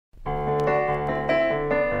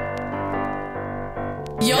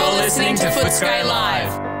You're listening to Footscray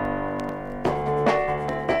Live.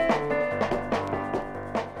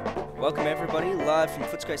 Welcome everybody, live from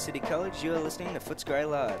Footscray City College. You're listening to Footscray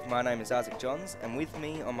Live. My name is Isaac Johns, and with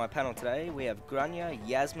me on my panel today we have Grania,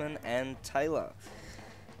 Yasmin and Taylor.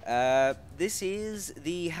 This is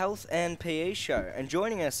the Health and PE Show, and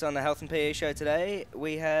joining us on the Health and PE Show today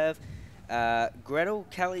we have Gretel,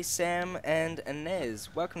 Callie, Sam and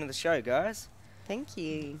Inez. Welcome to the show, guys. Thank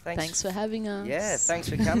you. Thanks for having us. Yeah, thanks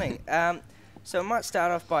for coming. So I might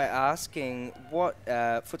start off by asking what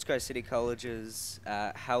Footscray City College's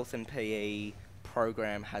health and PE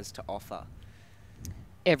program has to offer.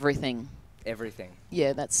 Everything. Everything.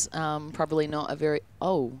 Yeah, that's probably not a very...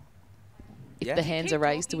 Oh, if the hands are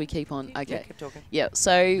raised, do we keep on? Okay. Yeah, keep talking. Yeah,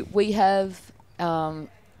 so we have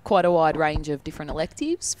quite a wide range of different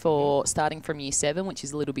electives for starting from Year 7, which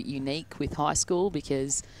is a little bit unique with high school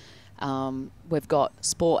because we've got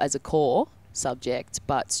sport as a core subject,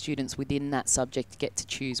 but students within that subject get to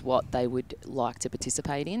choose what they would like to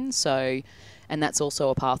participate in. So, and that's also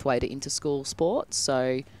a pathway to inter-school sports.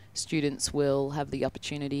 So students will have the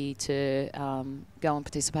opportunity to go and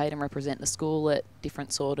participate and represent the school at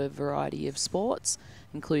different sort of variety of sports,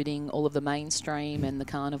 including all of the mainstream and the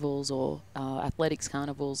carnivals or athletics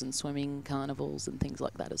carnivals and swimming carnivals and things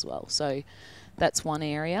like that as well. So that's one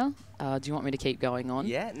area. Do you want me to keep going on?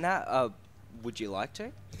 Yeah, no, would you like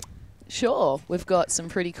to? Sure. We've got some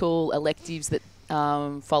pretty cool electives that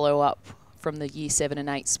follow up from the Year 7 and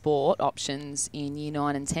 8 sport options in Year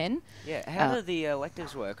 9 and 10. Yeah, how do the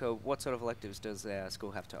electives work, or what sort of electives does our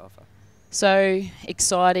school have to offer? So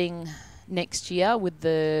exciting next year with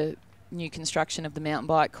the new construction of the mountain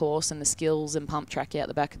bike course and the skills and pump track out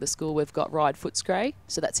the back of the school. We've got Ride Footscray,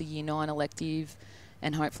 so that's a Year 9 elective,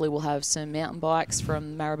 and hopefully we'll have some mountain bikes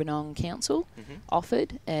from Maribyrnong Council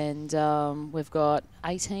offered, and we've got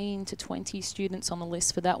 18 to 20 students on the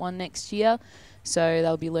list for that one next year. So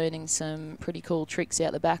they'll be learning some pretty cool tricks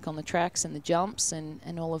out the back on the tracks and the jumps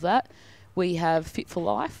and all of that. We have Fit for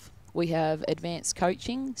Life. We have advanced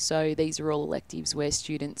coaching. So these are all electives where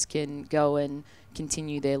students can go and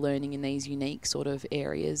continue their learning in these unique sort of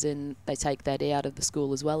areas, and they take that out of the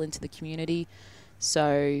school as well into the community.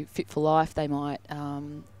 So Fit for Life, they might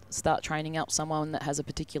start training up someone that has a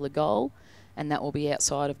particular goal, and that will be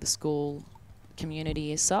outside of the school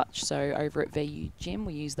community as such. So over at VU Gym,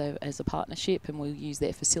 we use them as a partnership, and we'll use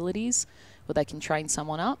their facilities where they can train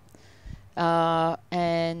someone up.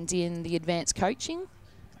 And in the advanced coaching,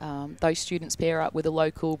 those students pair up with a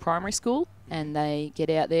local primary school, and they get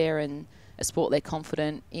out there and a sport they're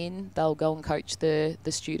confident in, they'll go and coach the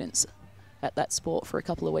students at that sport for a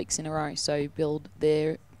couple of weeks in a row. So build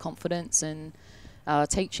their confidence and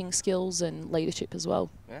teaching skills and leadership as well.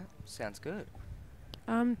 Yeah, sounds good.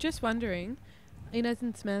 Just wondering, Inez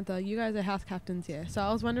and Samantha, you guys are house captains here. So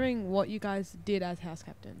I was wondering what you guys did as house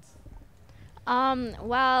captains.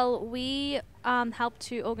 Well, we helped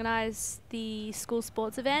to organise the school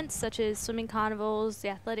sports events such as swimming carnivals, the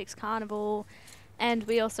athletics carnival, and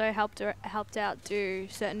we also helped out do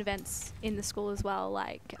certain events in the school as well.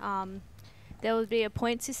 Like there would be a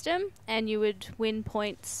point system, and you would win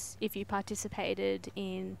points if you participated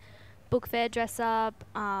in book fair dress up.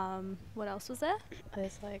 What else was there?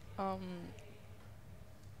 There's like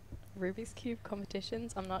Rubik's Cube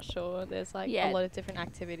competitions. I'm not sure. There's like a lot of different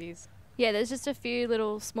activities. Yeah, there's just a few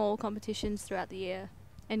little small competitions throughout the year,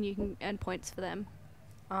 and you can earn points for them.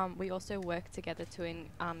 We also work together to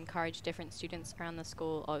encourage different students around the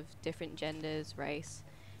school of different genders, race,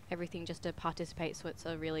 everything, just to participate, so it's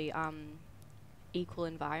a really equal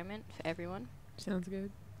environment for everyone. Sounds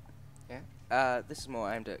good. Yeah. This is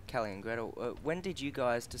more aimed at Callie and Gretel. When did you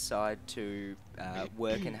guys decide to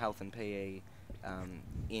work in health and PE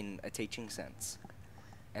in a teaching sense?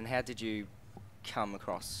 And how did you come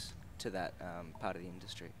across to that part of the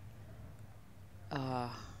industry?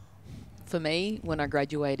 For me, when I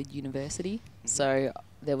graduated university, so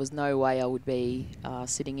there was no way I would be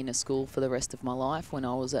sitting in a school for the rest of my life when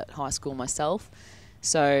I was at high school myself.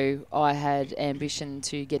 So I had ambition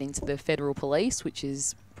to get into the federal police, which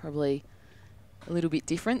is probably a little bit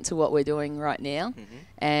different to what we're doing right now.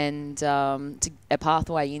 And a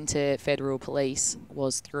pathway into federal police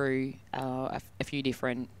was through a few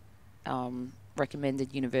different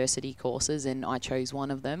recommended university courses, and I chose one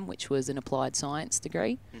of them, which was an applied science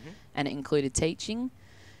degree, and it included teaching.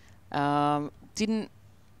 Didn't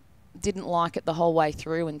like it the whole way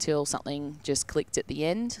through until something just clicked at the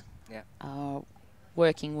end.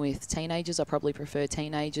 Working with teenagers, I probably prefer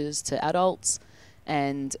teenagers to adults,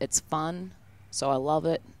 and it's fun, so I love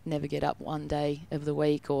it. Never get up one day of the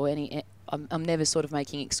week or I'm never sort of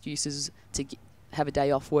making excuses to have a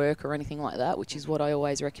day off work or anything like that, which is what I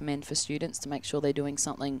always recommend for students, to make sure they're doing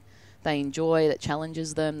something they enjoy, that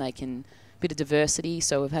challenges them. They can, bit of diversity.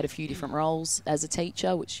 So we've had a few different roles as a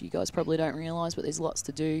teacher, which you guys probably don't realise, but there's lots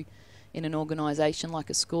to do in an organisation like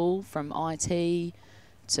a school, from IT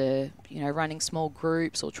to, you know, running small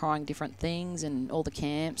groups or trying different things, and all the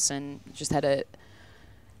camps, and just had a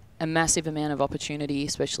massive amount of opportunity,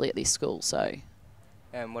 especially at this school. So.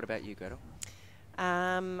 And what about you, Gretel?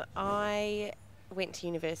 I went to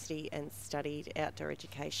university and studied outdoor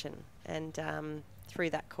education, and through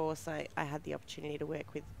that course I had the opportunity to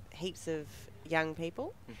work with heaps of young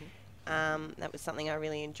people. That was something I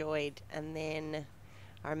really enjoyed. And then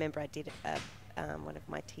I remember I did one of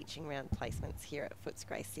my teaching round placements here at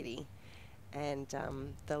Footscray City, and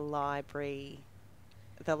the library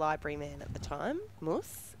man at the time,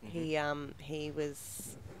 Mus, he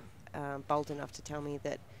was bold enough to tell me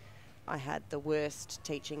that I had the worst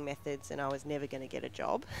teaching methods and I was never going to get a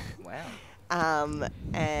job. Wow.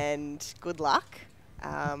 And good luck.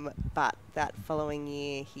 But that following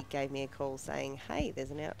year, he gave me a call saying, hey, there's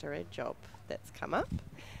an outdoor ed job that's come up.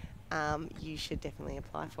 You should definitely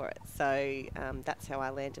apply for it. So that's how I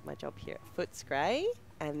landed my job here at Footscray.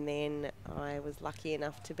 And then I was lucky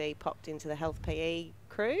enough to be popped into the health PE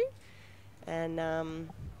crew. And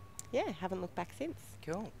haven't looked back since.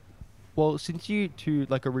 Cool. Well, since you two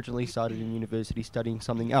originally started in university studying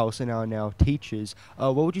something else and are now teachers,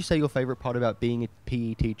 what would you say your favourite part about being a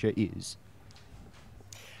PE teacher is?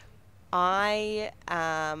 For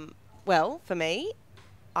me,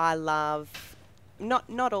 I love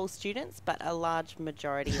not all students, but a large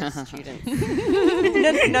majority of students.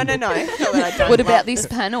 No. Not that I don't What about love this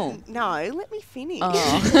panel? No, let me finish.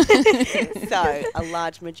 Oh. So, a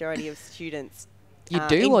large majority of students You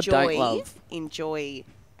do or don't love? enjoy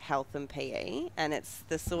health and PE, and it's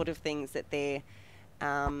the sort of things that they're,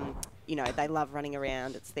 they love running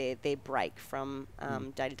around. It's their break from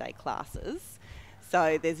day-to-day classes.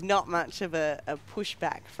 So there's not much of a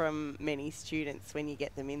pushback from many students when you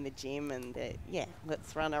get them in the gym and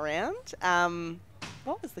let's run around.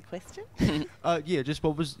 What was the question? Just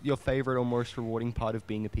what was your favourite or most rewarding part of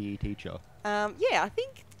being a PE teacher? I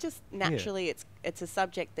think just naturally it's a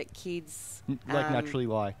subject that kids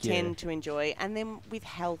tend to enjoy. And then with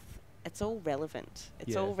health, it's all relevant.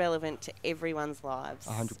 It's all relevant to everyone's lives.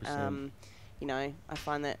 100%. I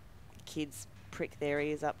find that kids prick their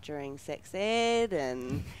ears up during sex ed,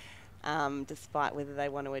 and despite whether they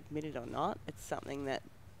want to admit it or not, it's something that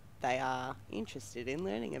they are interested in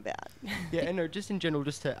learning about. Yeah, and no, just in general,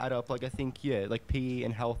 just to add up, I think, PE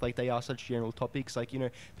and health, they are such general topics.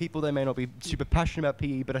 People, they may not be super passionate about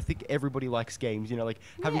PE, but I think everybody likes games,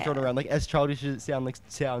 having thrown around, as childish as it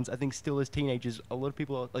sounds, I think still as teenagers, a lot of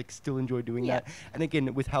people still enjoy doing that. And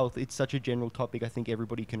again, with health, it's such a general topic I think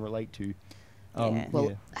everybody can relate to.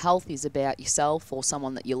 Health is about yourself or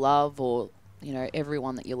someone that you love, or,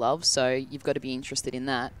 everyone that you love. So you've got to be interested in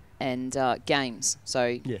that. And games.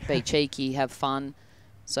 So be cheeky, have fun.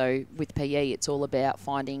 So with PE, it's all about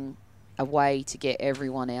finding a way to get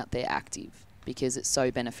everyone out there active, because it's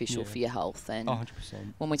so beneficial for your health. And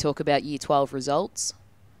 100%. when we talk about Year 12 results,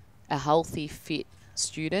 a healthy, fit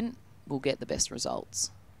student will get the best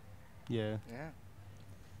results. Yeah.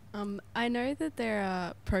 I know that there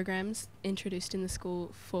are programs introduced in the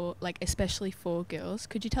school for, especially for girls.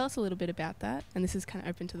 Could you tell us a little bit about that? And this is kind of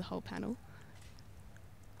open to the whole panel.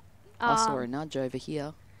 I saw a nudge over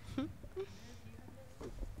here.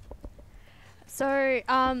 So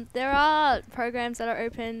there are programs that are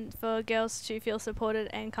open for girls to feel supported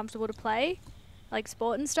and comfortable to play, like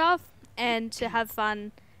sport and stuff, and to have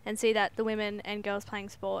fun and see that the women and girls playing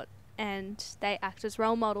sport, and they act as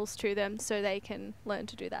role models to them, so they can learn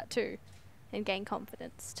to do that too and gain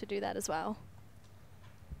confidence to do that as well.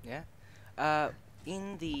 Yeah.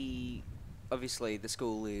 Obviously, the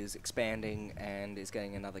school is expanding and is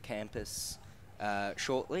getting another campus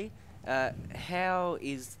shortly. How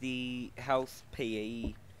is the health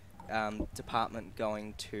PE department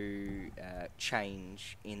going to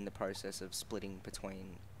change in the process of splitting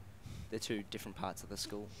between the two different parts of the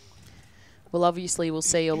school? Well, obviously, we'll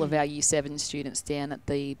see all of our Year 7 students down at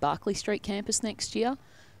the Barclay Street campus next year.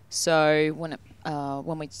 So when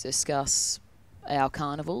we discuss our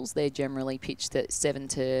carnivals, they're generally pitched at 7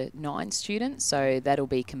 to 9 students, so that'll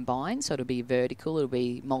be combined, so it'll be vertical, it'll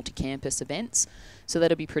be multi-campus events, so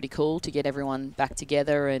that'll be pretty cool to get everyone back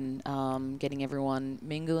together and getting everyone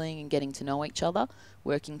mingling and getting to know each other,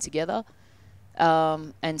 working together.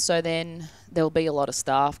 And so then there'll be a lot of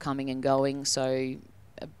staff coming and going, so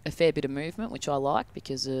a fair bit of movement, which I like,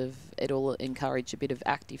 because of it'll encourage a bit of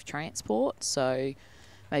active transport. So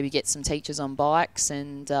maybe get some teachers on bikes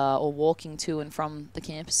and or walking to and from the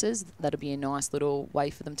campuses. That'll be a nice little way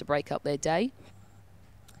for them to break up their day.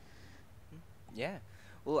 Yeah.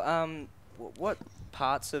 Well, what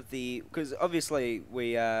parts of because obviously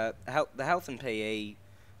the health and PE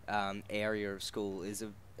area of school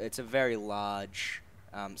it's a very large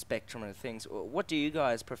spectrum of things. What do you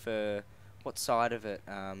guys prefer? What side of it?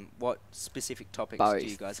 What specific topics Both. do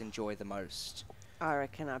you guys enjoy the most? I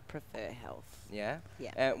reckon I prefer health. Yeah?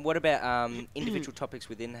 Yeah. What about individual topics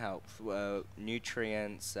within health?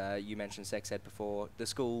 Nutrients, you mentioned sex ed before. The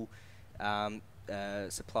school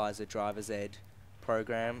supplies a driver's ed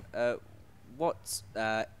program. What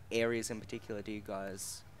areas in particular do you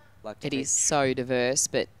guys like to It teach? is so diverse,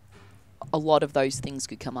 but a lot of those things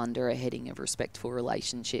could come under a heading of respectful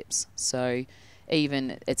relationships. So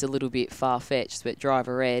even it's a little bit far-fetched, but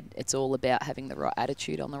driver ed, it's all about having the right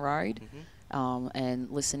attitude on the road.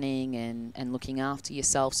 And listening and looking after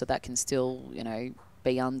yourself, so that can still,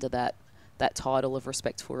 be under that title of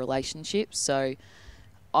respectful relationships. So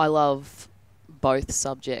I love both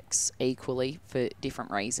subjects equally for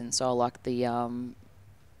different reasons. So I like the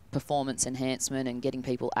performance enhancement and getting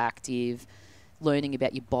people active, learning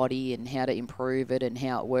about your body and how to improve it and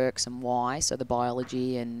how it works and why. So the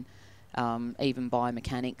biology and even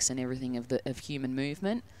biomechanics and everything of human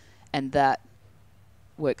movement, and that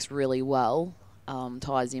works really well,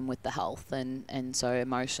 ties in with the health and so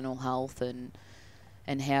emotional health and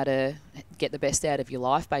how to get the best out of your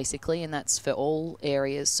life, basically, and that's for all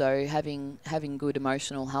areas. So having good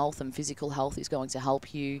emotional health and physical health is going to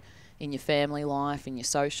help you in your family life, in your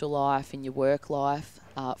social life, in your work life,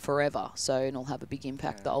 forever. So it'll have a big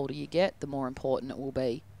impact. The older you get, the more important it will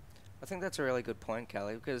be. I think that's a really good point,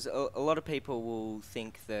 Kelly, because a lot of people will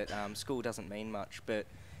think that school doesn't mean much, but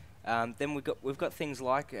then we've got things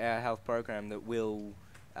like our health program that will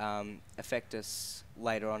affect us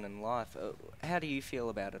later on in life. How do you feel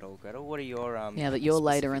about it all, Gretel? What are your now that you're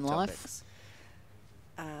later in topics?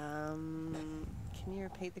 Can you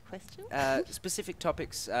repeat the question? Specific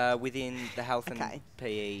topics within the health and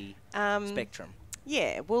PE spectrum.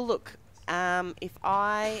 Yeah, well, look, if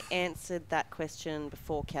I answered that question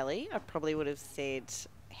before Kelly, I probably would have said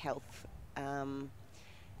health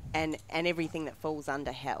and everything that falls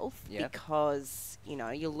under health, because,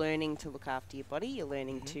 you're learning to look after your body, you're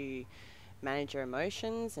learning to manage your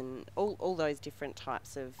emotions and all those different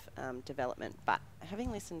types of development. But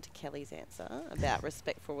having listened to Kelly's answer about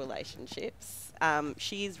respectful relationships,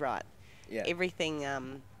 she is right. Yeah. Everything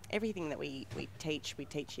that we teach you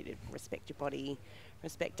to respect your body,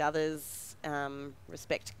 respect others,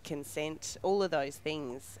 respect consent, all of those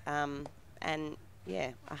things. And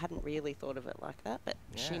yeah, I hadn't really thought of it like that, but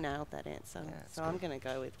she nailed that answer. So I'm going to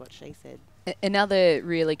go with what she said. Another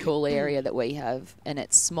really cool area that we have, and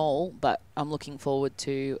it's small, but I'm looking forward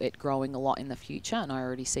to it growing a lot in the future, and I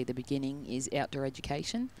already see the beginning, is outdoor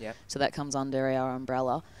education. Yep. So that comes under our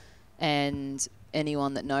umbrella. And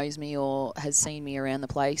anyone that knows me or has seen me around the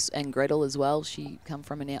place, and Gretel as well, she come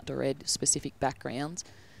from an outdoor ed specific background.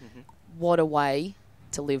 What a way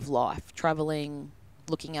to live life. Travelling,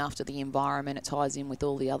 looking after the environment, it ties in with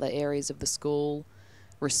all the other areas of the school,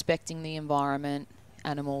 respecting the environment,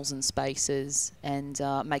 animals and spaces, and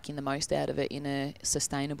making the most out of it in a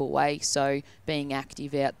sustainable way. So being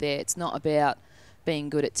active out there, it's not about being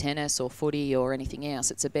good at tennis or footy or anything else.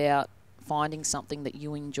 It's about finding something that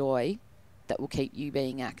you enjoy that will keep you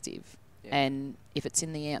being active. And if it's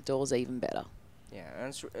in the outdoors, even better. Yeah,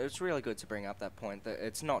 and it's really good to bring up that point that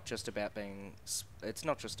it's not just about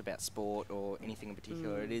sport or anything in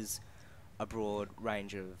particular. It is a broad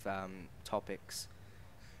range of topics.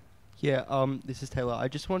 Yeah, this is Taylor. I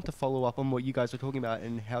just wanted to follow up on what you guys were talking about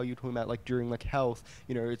and how you're talking about, like, during, like, health,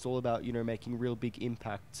 it's all about, making real big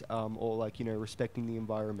impact, or, like, respecting the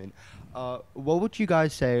environment. What would you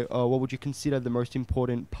guys say, or what would you consider the most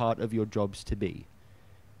important part of your jobs to be?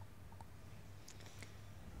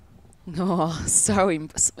 Oh,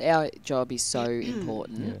 our job is so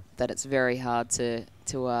important that it's very hard to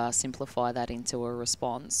simplify that into a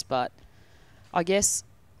response. But I guess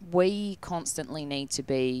we constantly need to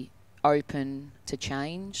be open to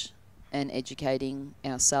change and educating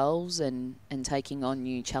ourselves and taking on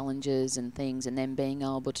new challenges and things, and then being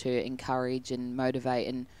able to encourage and motivate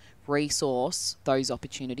and resource those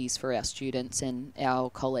opportunities for our students and our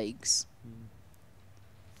colleagues.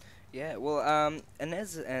 Yeah, well,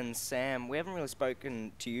 Inez and Sam, we haven't really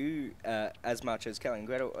spoken to you as much as Kelly and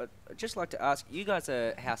Gretel. I'd just like to ask, you guys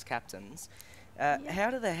are house captains. How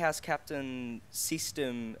do the house captain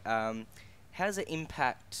system, how does it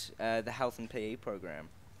impact the health and PE program?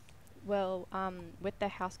 Well, with the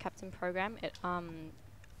house captain program,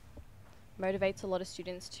 motivates a lot of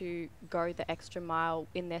students to go the extra mile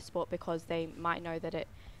in their sport because they might know that it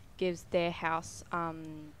gives their house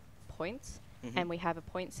points. And we have a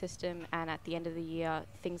point system, and at the end of the year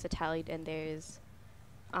things are tallied and there's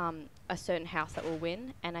a certain house that will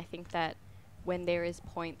win. And I think that when there is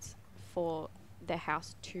points for the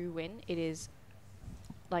house to win, it is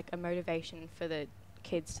like a motivation for the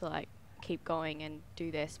kids to like keep going and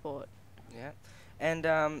do their sport. Yeah.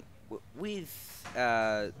 And with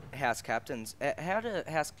house captains, how do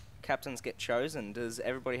house captains get chosen? Does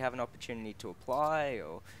everybody have an opportunity to apply,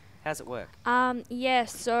 or how's it work? Yeah,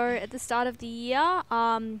 so at the start of the year,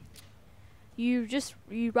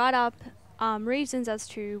 you write up reasons as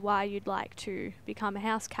to why you'd like to become a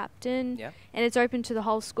house captain. Yeah. And it's open to the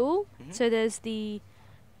whole school. So there's 2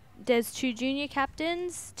 junior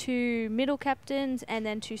captains, 2 middle captains, and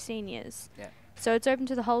then 2 seniors. Yeah. So it's open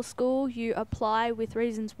to the whole school. You apply with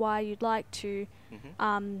reasons why you'd like to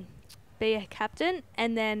be a captain,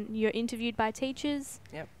 and then you're interviewed by teachers.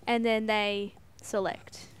 Yep. And then they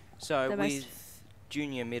select. So with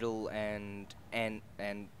junior, middle, and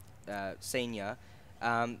senior,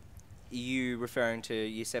 you referring to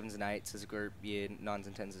year 7s and 8s as a group, year 9s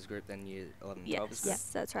and 10s as a group, then year 11 and 12 as a group? Yes,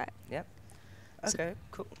 that's right. Yep. Okay,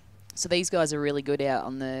 cool. So these guys are really good out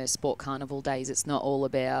on the sport carnival days. It's not all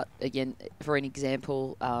about, again, for an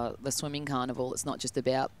example, the swimming carnival, it's not just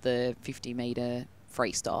about the 50-metre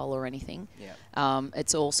freestyle or anything. Yeah.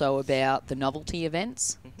 It's also about the novelty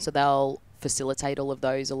events. So they'll facilitate all of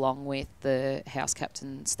those along with the house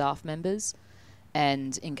captain staff members,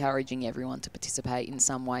 and encouraging everyone to participate in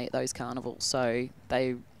some way at those carnivals. So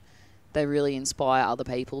they really inspire other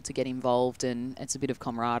people to get involved, and it's a bit of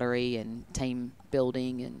camaraderie and team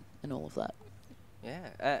building and all of that. Yeah.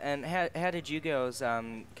 And how did you girls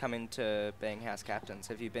come into being house captains?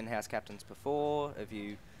 Have you been house captains before?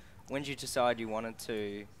 When did you decide you wanted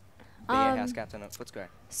to be a house captain at Footscray?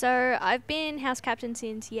 So I've been house captain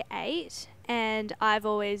since year 8, and I've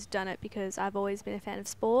always done it because I've always been a fan of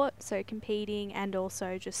sport, so competing and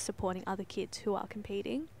also just supporting other kids who are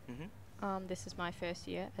competing. This is my first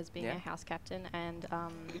year as being a house captain, and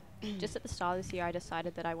just at the start of this year I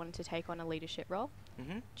decided that I wanted to take on a leadership role.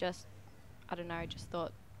 Just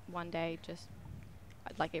thought one day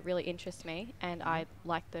like it really interests me, and I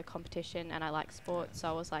like the competition and I like sport, so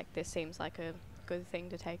I was like, this seems like a good thing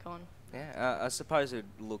to take on. Yeah, I suppose it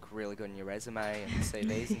would look really good in your resume and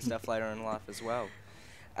CVs and stuff later in life as well.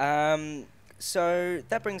 So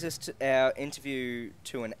that brings us to our interview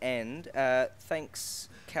to an end. Thanks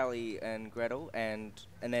Callie and Gretel and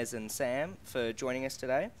Inez and Sam for joining us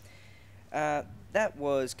today. That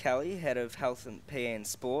was Callie, Head of Health and PE and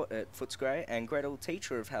Sport at Footscray, and Gretel,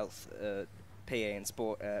 Teacher of Health, PE and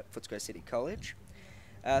Sport at Footscray City College.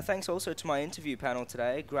 Thanks also to my interview panel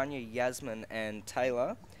today, Grania, Yasmin and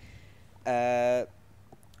Taylor.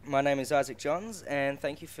 My name is Isaac Johns, and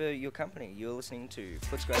thank you for your company. You're listening to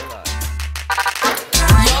Footscray Live.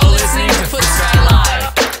 You're listening to Footscray Live.